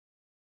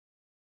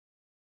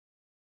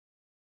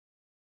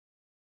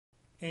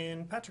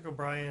In Patrick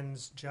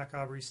O'Brien's Jack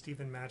Aubrey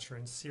Stephen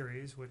Maturin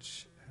series,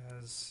 which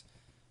has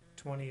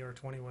 20 or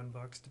 21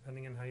 books,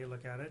 depending on how you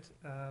look at it,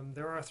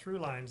 there are through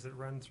lines that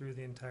run through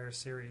the entire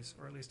series,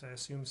 or at least I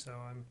assume so.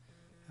 I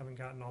haven't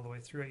gotten all the way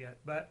through it yet.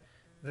 But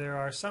there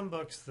are some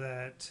books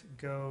that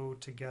go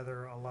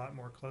together a lot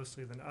more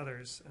closely than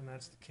others, and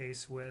that's the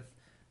case with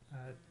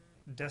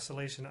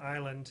Desolation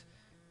Island,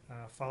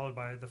 followed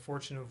by The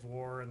Fortune of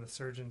War and The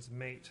Surgeon's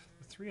Mate.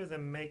 The three of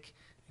them make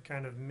a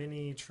kind of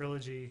mini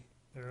trilogy.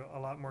 They're a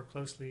lot more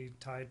closely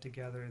tied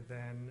together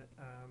than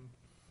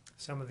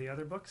some of the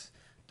other books.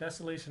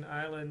 Desolation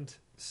Island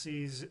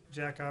sees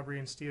Jack Aubrey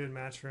and Stephen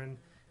Maturin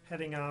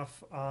heading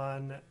off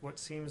on what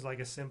seems like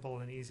a simple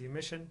and easy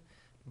mission,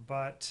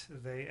 but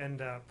they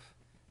end up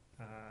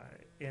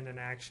in an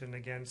action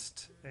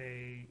against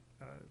a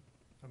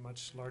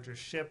much larger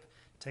ship,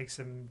 takes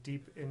them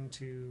deep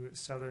into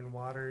southern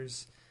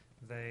waters.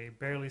 They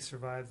barely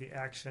survive the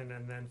action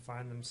and then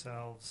find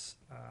themselves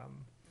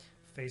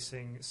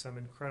facing some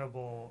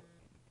incredible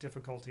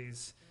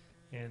difficulties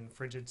in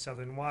frigid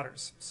southern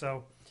waters.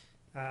 So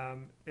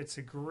it's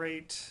a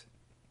great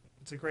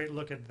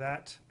look at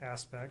that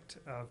aspect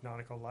of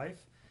nautical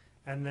life,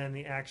 and then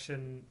the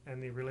action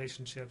and the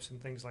relationships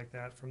and things like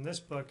that from this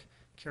book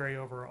carry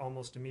over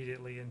almost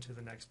immediately into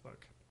the next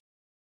book.